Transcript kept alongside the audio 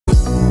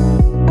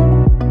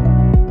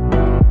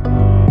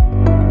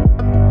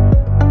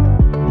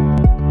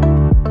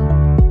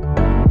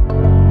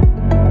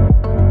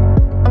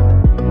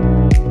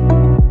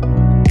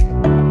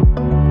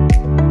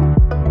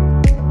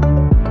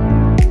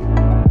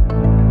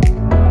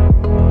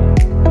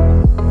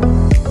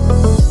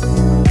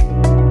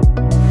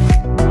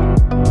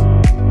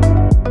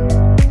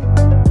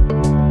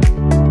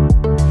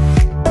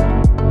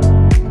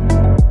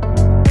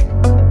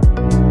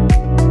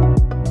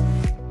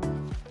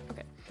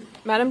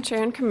Madam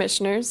Chair and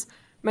Commissioners,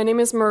 my name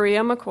is Maria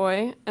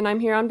McCoy, and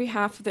I'm here on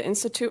behalf of the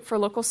Institute for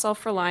Local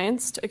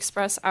Self-Reliance to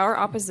express our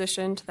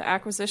opposition to the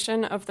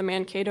acquisition of the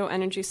Mankato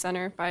Energy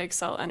Center by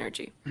Xcel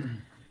Energy.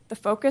 The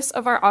focus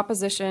of our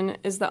opposition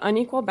is the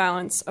unequal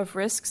balance of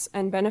risks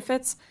and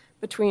benefits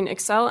between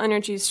Xcel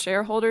Energy's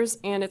shareholders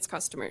and its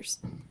customers.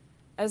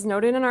 As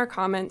noted in our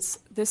comments,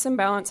 this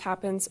imbalance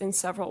happens in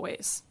several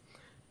ways.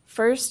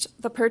 First,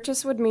 the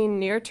purchase would mean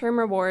near-term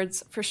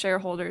rewards for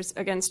shareholders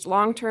against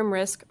long-term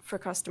risk for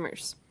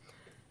customers.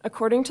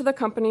 According to the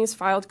company's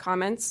filed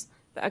comments,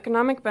 the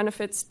economic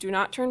benefits do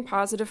not turn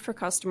positive for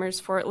customers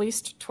for at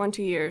least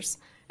 20 years,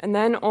 and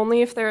then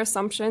only if their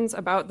assumptions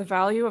about the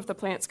value of the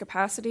plant's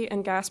capacity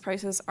and gas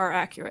prices are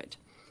accurate.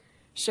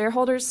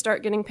 Shareholders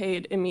start getting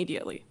paid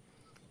immediately.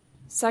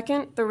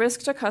 Second, the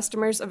risk to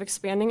customers of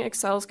expanding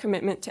Xcel's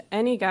commitment to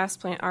any gas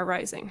plant are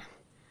rising.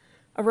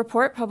 A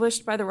report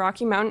published by the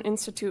Rocky Mountain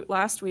Institute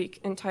last week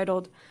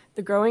entitled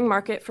The Growing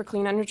Market for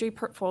Clean Energy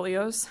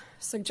Portfolios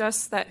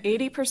suggests that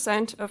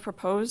 80% of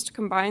proposed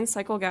combined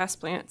cycle gas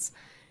plants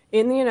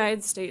in the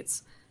United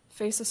States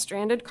face a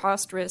stranded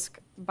cost risk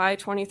by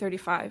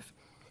 2035,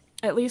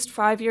 at least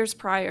 5 years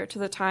prior to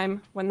the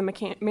time when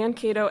the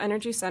Mankato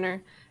Energy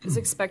Center is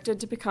expected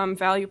to become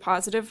value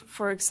positive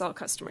for Xcel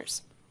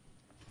customers.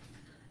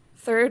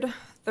 Third,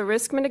 the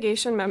risk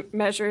mitigation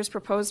measures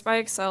proposed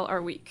by Xcel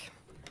are weak.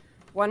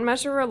 One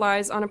measure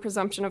relies on a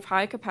presumption of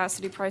high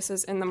capacity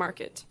prices in the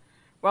market.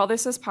 While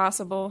this is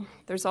possible,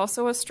 there's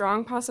also a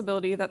strong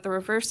possibility that the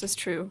reverse is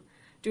true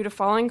due to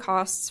falling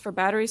costs for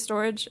battery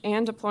storage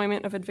and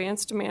deployment of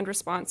advanced demand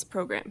response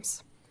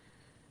programs.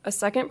 A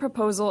second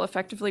proposal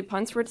effectively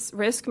punts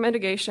risk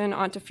mitigation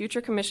onto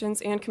future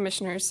commissions and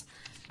commissioners,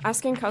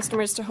 asking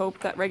customers to hope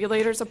that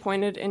regulators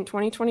appointed in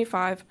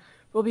 2025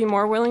 will be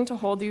more willing to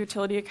hold the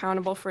utility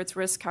accountable for its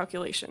risk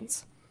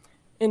calculations.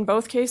 In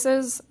both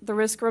cases, the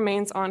risk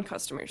remains on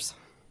customers.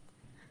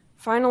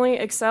 Finally,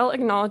 Xcel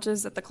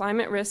acknowledges that the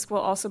climate risk will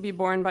also be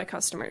borne by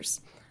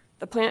customers.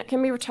 The plant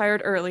can be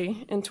retired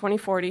early, in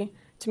 2040,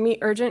 to meet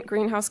urgent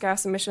greenhouse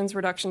gas emissions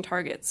reduction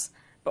targets,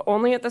 but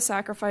only at the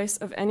sacrifice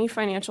of any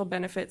financial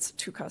benefits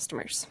to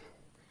customers.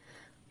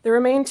 There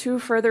remain two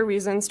further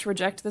reasons to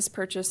reject this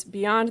purchase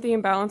beyond the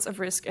imbalance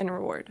of risk and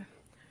reward.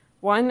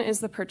 One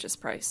is the purchase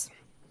price.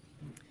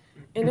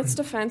 In its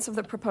defense of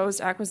the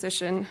proposed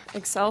acquisition,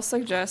 Xcel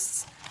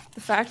suggests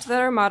the fact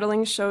that our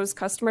modeling shows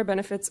customer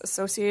benefits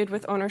associated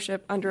with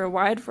ownership under a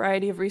wide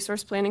variety of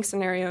resource planning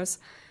scenarios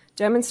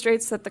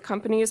demonstrates that the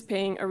company is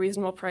paying a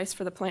reasonable price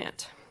for the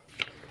plant.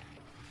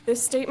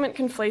 This statement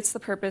conflates the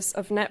purpose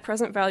of net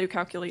present value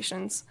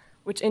calculations,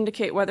 which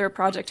indicate whether a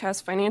project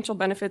has financial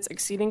benefits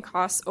exceeding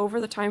costs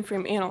over the time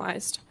frame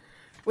analyzed,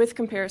 with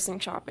comparison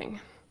shopping.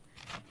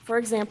 For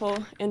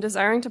example, in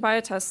desiring to buy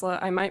a Tesla,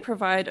 I might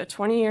provide a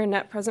 20-year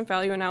net present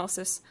value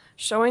analysis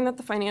showing that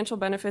the financial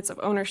benefits of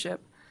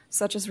ownership,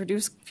 such as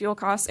reduced fuel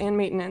costs and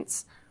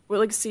maintenance,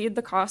 will exceed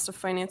the cost of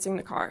financing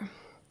the car.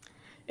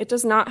 It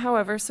does not,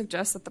 however,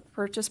 suggest that the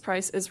purchase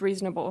price is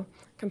reasonable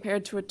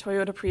compared to a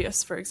Toyota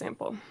Prius, for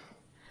example.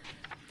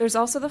 There's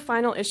also the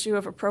final issue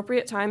of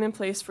appropriate time and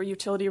place for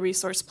utility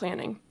resource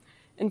planning.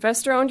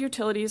 Investor-owned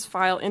utilities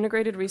file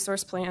integrated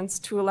resource plans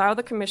to allow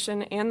the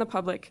Commission and the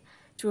public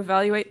to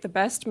evaluate the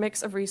best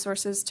mix of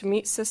resources to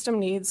meet system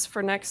needs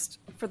for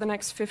the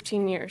next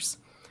 15 years.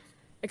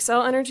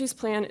 Xcel Energy's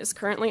plan is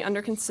currently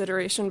under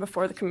consideration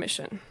before the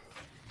Commission.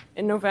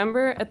 In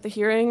November, at the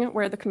hearing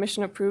where the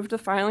Commission approved the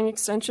filing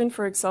extension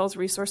for Xcel's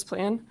resource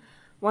plan,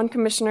 one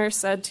commissioner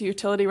said to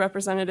utility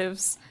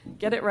representatives,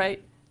 "Get it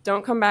right,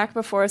 don't come back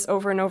before us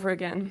over and over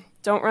again.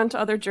 Don't run to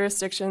other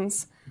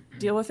jurisdictions,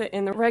 deal with it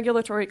in the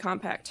regulatory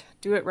compact,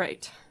 do it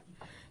right."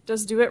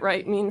 Does do it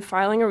right mean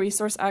filing a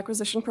resource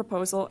acquisition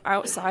proposal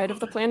outside of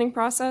the planning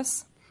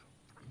process?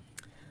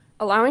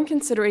 Allowing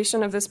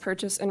consideration of this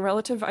purchase in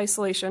relative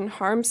isolation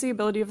harms the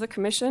ability of the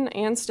Commission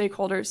and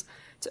stakeholders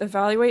to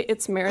evaluate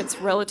its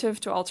merits relative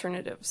to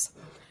alternatives.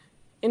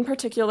 In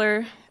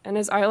particular, and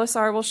as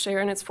ILSR will share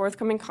in its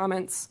forthcoming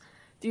comments,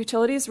 the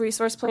utility's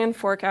resource plan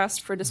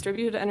forecast for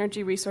distributed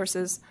energy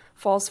resources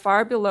falls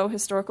far below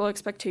historical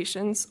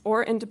expectations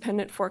or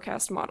independent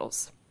forecast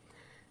models.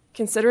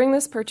 Considering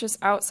this purchase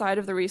outside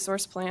of the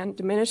resource plan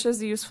diminishes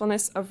the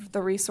usefulness of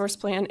the resource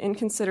plan in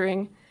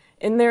considering,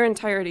 in their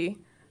entirety,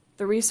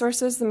 the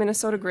resources the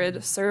Minnesota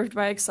grid served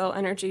by Xcel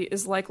Energy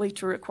is likely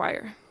to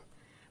require.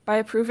 By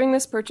approving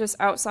this purchase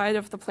outside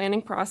of the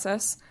planning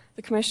process,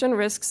 the Commission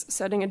risks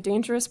setting a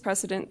dangerous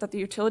precedent that the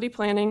utility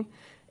planning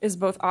is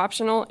both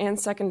optional and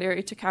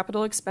secondary to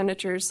capital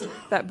expenditures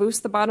that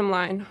boost the bottom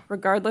line,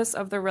 regardless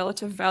of their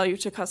relative value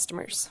to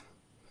customers.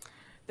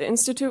 The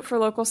Institute for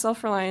Local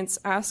Self-Reliance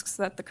asks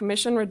that the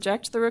Commission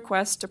reject the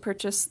request to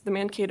purchase the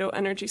Mankato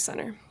Energy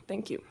Center.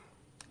 Thank you.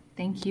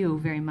 Thank you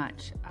very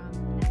much.